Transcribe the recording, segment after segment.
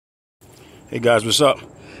Hey guys, what's up?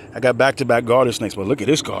 I got back-to-back garter snakes, but look at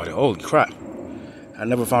this garter. Holy crap. I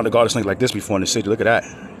never found a garter snake like this before in the city. Look at that.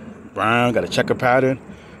 Brown, got a checker pattern.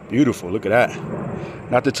 Beautiful, look at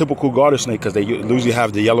that. Not the typical garter snake because they usually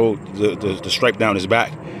have the yellow, the stripe down his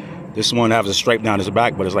back. This one has a stripe down his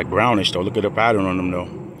back, but it's like brownish though. Look at the pattern on them though.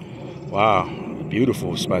 Wow,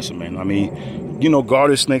 beautiful specimen. I mean, you know,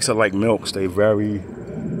 garter snakes are like milks. They vary, you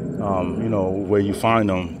know, where you find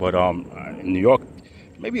them. But in New York,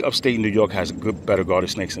 maybe upstate New York has better garter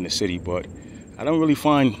snakes in the city, but I don't really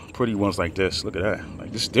find pretty ones like this. Look at that.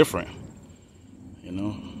 Like, this is different, you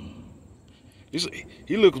know.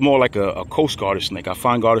 He looks more like a coast garter snake. I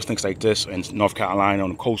find garter snakes like this in North Carolina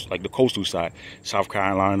on the coast, like the coastal side. South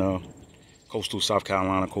Carolina, coastal South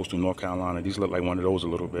Carolina, coastal North Carolina. These look like one of those a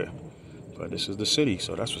little bit. But this is the city,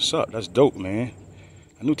 so that's what's up. That's dope, man.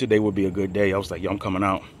 I knew today would be a good day. I was like, yo, I'm coming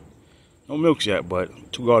out. No milks yet, but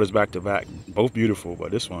two garters back to back. Both beautiful,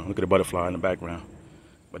 but this one, look at the butterfly in the background.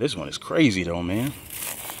 But this one is crazy though, man.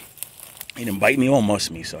 He didn't bite me or muss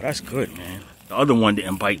me, so that's good, man. The other one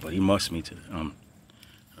didn't bite, but he mussed me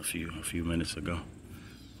a few minutes ago.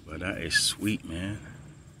 But that is sweet, man.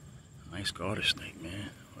 Nice garter snake,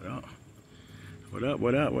 man. What up? What up,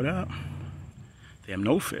 what up, what up? Damn,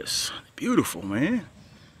 no fists. Beautiful, man.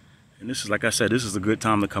 And this is, like I said, this is a good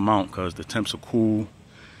time to come out because the temps are cool.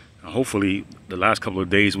 Hopefully, the last couple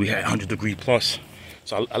of days we had 100-degree plus,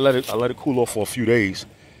 so I let it cool off for a few days.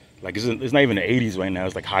 Like it's not even the 80s right now;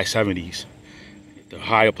 it's like high 70s. The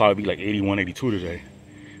high will probably be like 81, 82 today.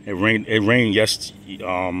 It rained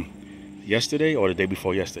yesterday or the day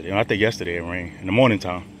before yesterday. I think yesterday it rained in the morning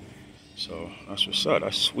time. So that's what's up.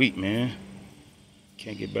 That's sweet, man.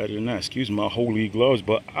 Can't get better than that. Excuse my holy gloves,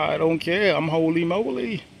 but I don't care. I'm holy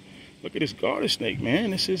moly. Look at this garter snake,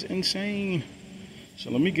 man. This is insane. So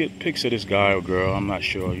let me get pics of this guy or girl. I'm not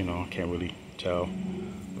sure, you know, I can't really tell.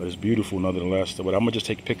 But it's beautiful nonetheless. But I'm gonna just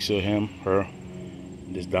take a picture of him, her,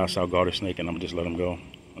 this docile garter snake, and I'm gonna just let him go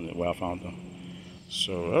where I found them.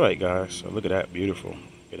 So, all right, guys. So look at that, beautiful.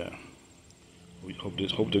 Look at that. We hope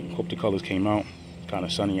the colors came out. It's kind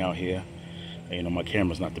of sunny out here. And, you know, my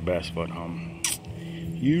camera's not the best, but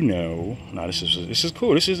you know, nah, this is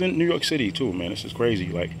cool. This is in New York City too, man. This is crazy.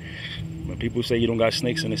 Like, when people say you don't got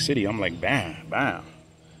snakes in the city, I'm like, bam, bam.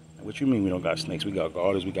 What you mean we don't got snakes? We got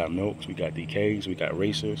garters, we got milks, we got DKs, we got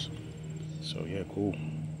racers. So yeah, cool.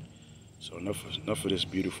 So enough of this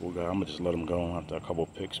beautiful guy. I'm gonna just let him go after a couple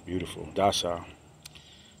of pics. Beautiful, docile.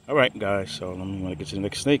 All right, guys. So let me when I get to the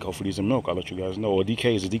next snake. Hopefully he's a milk. I'll let you guys know. Or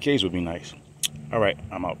DKs. The DKs would be nice. All right,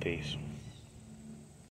 I'm out. Peace.